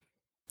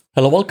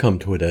Hello, welcome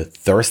to the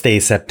Thursday,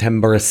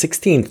 September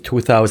 16th,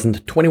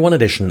 2021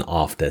 edition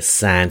of the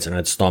SANS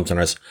Internet Storm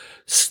Center's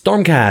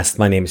StormCast.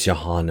 My name is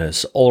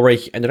Johannes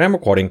Ulrich and I'm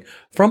recording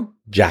from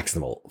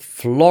Jacksonville,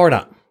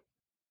 Florida.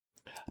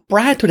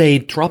 Brad today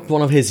dropped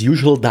one of his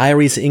usual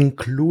diaries,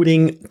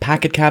 including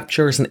packet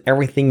captures and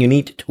everything you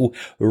need to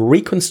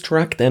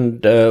reconstruct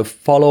and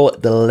follow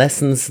the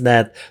lessons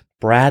that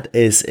Brad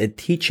is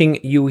teaching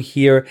you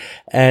here.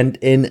 And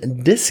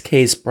in this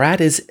case, Brad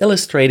is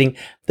illustrating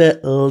the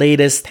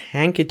latest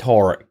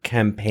HankyTor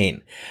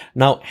campaign.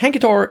 Now,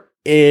 HankyTor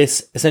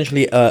is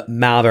essentially a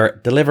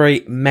malware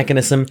delivery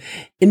mechanism.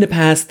 In the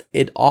past,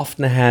 it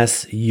often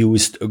has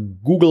used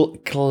Google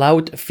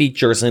Cloud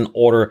features in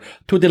order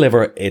to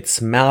deliver its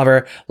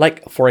malware,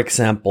 like, for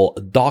example,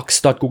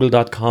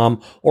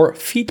 docs.google.com or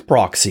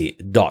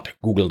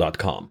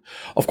feedproxy.google.com.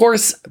 Of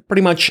course,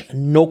 pretty much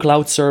no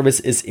cloud service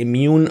is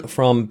immune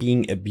from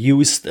being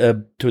abused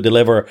to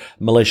deliver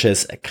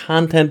malicious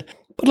content.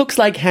 It looks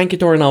like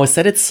HankyTor now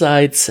set its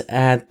sights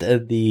at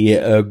the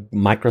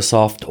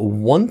Microsoft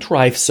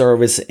OneDrive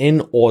service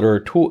in order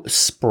to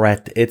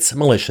spread its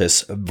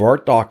malicious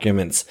Word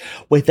documents.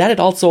 With that, it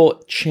also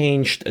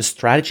changed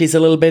strategies a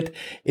little bit.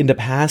 In the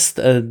past,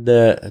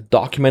 the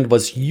document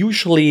was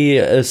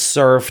usually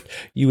served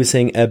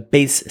using a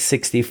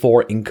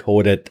base64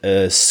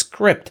 encoded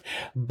script.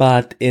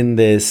 But in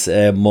this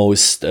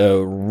most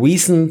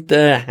recent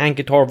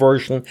HankyTor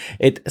version,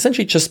 it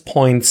essentially just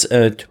points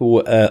to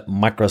a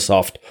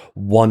Microsoft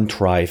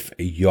OneDrive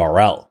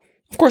URL.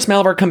 Of course,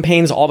 malware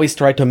campaigns always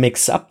try to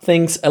mix up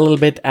things a little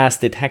bit as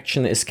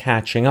detection is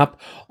catching up.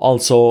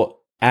 Also,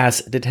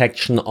 as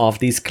detection of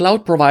these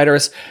cloud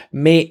providers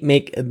may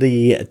make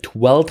the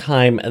dwell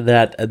time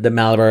that the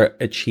malware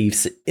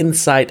achieves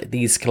inside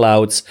these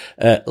clouds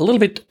a little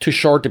bit too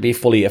short to be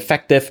fully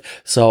effective.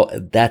 So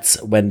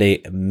that's when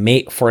they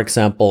may, for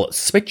example,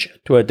 switch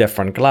to a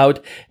different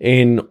cloud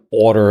in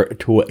order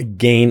to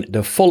gain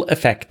the full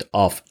effect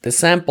of the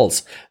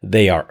samples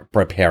they are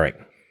preparing.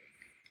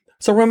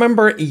 So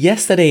remember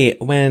yesterday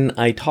when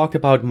I talked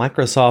about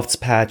Microsoft's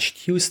Patch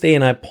Tuesday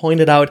and I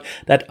pointed out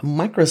that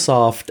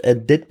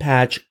Microsoft did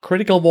patch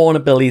critical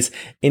vulnerabilities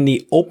in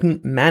the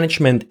Open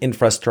Management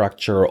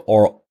Infrastructure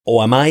or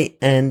OMI,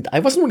 and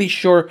I wasn't really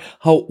sure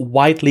how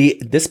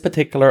widely this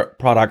particular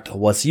product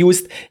was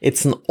used.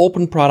 It's an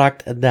open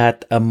product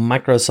that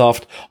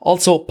Microsoft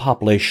also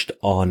published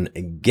on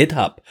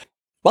GitHub.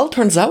 Well, it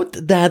turns out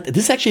that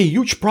this is actually a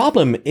huge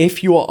problem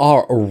if you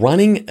are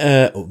running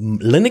a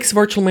Linux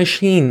virtual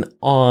machine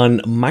on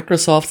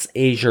Microsoft's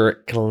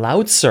Azure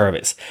cloud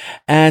service.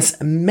 As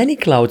many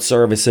cloud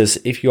services,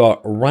 if you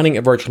are running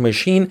a virtual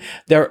machine,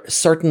 there are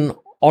certain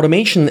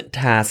automation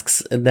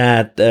tasks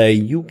that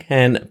you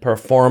can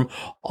perform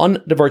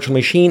on the virtual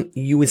machine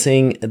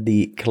using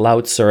the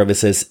cloud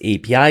services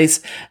APIs.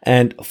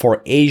 And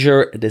for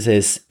Azure, this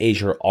is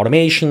Azure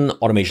Automation,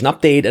 Automation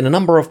Update, and a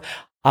number of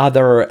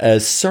other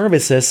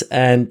services,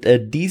 and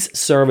these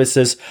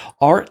services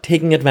are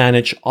taking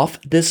advantage of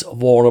this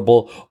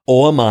vulnerable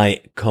OMI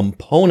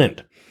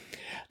component.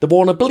 The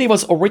vulnerability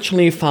was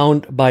originally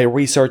found by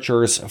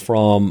researchers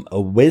from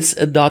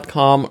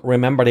Wiz.com.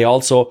 Remember, they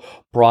also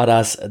brought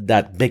us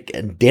that big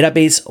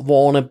database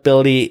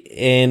vulnerability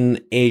in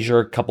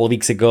Azure a couple of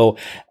weeks ago.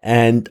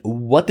 And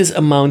what this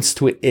amounts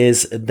to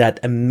is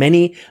that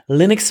many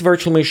Linux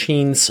virtual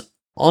machines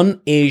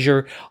on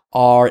Azure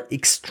are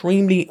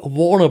extremely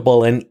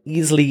vulnerable and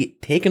easily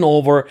taken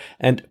over,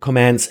 and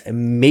commands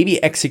may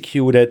be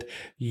executed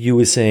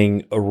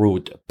using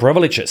root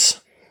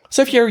privileges.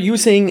 So if you're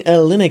using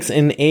Linux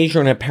in Azure,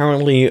 and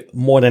apparently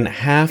more than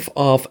half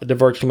of the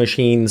virtual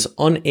machines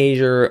on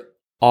Azure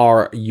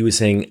are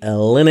using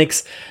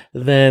Linux,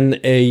 then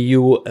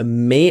you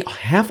may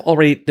have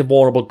already the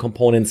vulnerable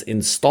components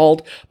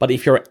installed. But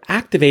if you're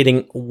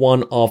activating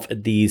one of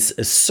these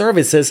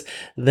services,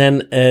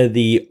 then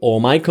the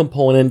OMI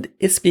component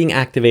is being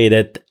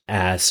activated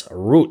as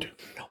root.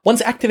 Once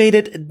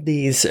activated,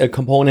 these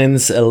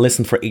components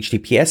listen for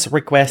HTTPS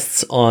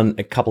requests on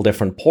a couple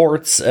different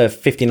ports,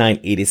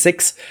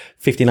 5986,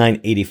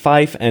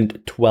 5985,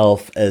 and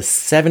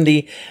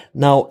 1270.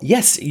 Now,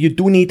 yes, you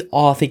do need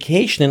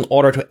authentication in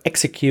order to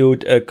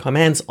execute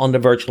commands on the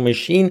virtual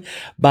machine,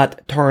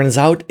 but turns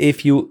out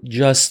if you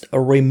just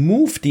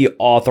remove the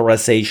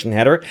authorization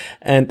header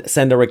and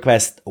send a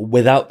request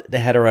without the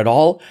header at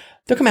all,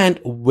 the command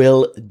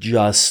will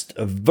just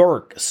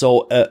work.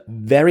 So a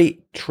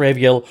very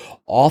trivial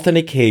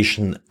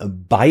authentication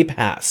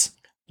bypass.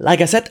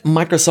 Like I said,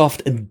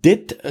 Microsoft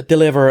did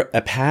deliver a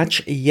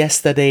patch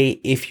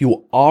yesterday. If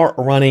you are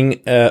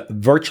running a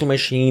virtual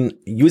machine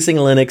using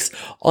Linux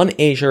on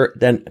Azure,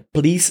 then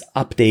please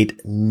update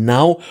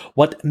now.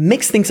 What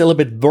makes things a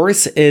little bit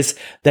worse is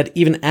that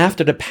even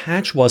after the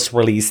patch was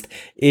released,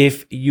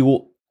 if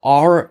you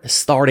are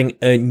starting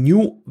a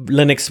new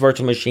Linux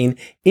virtual machine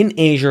in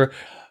Azure,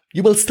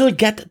 you will still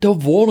get the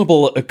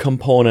vulnerable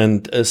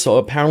component. So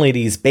apparently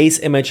these base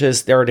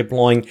images they're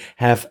deploying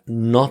have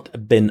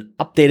not been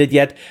updated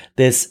yet.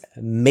 This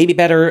may be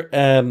better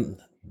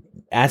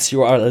as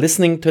you are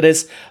listening to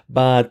this,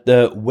 but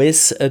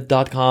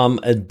Wiz.com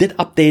did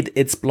update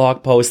its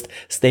blog post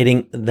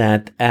stating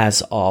that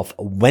as of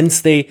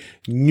Wednesday,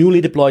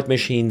 newly deployed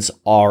machines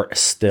are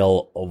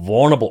still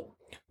vulnerable.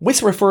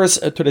 Wiz refers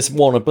to this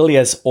vulnerability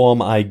as "oh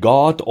my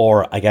god,"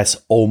 or I guess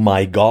 "oh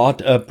my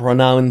god"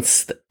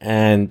 pronounced,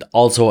 and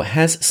also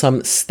has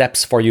some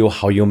steps for you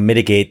how you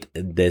mitigate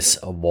this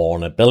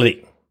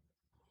vulnerability.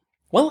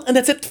 Well, and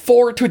that's it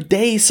for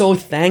today. So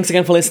thanks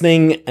again for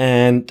listening,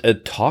 and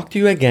talk to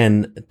you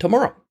again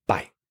tomorrow.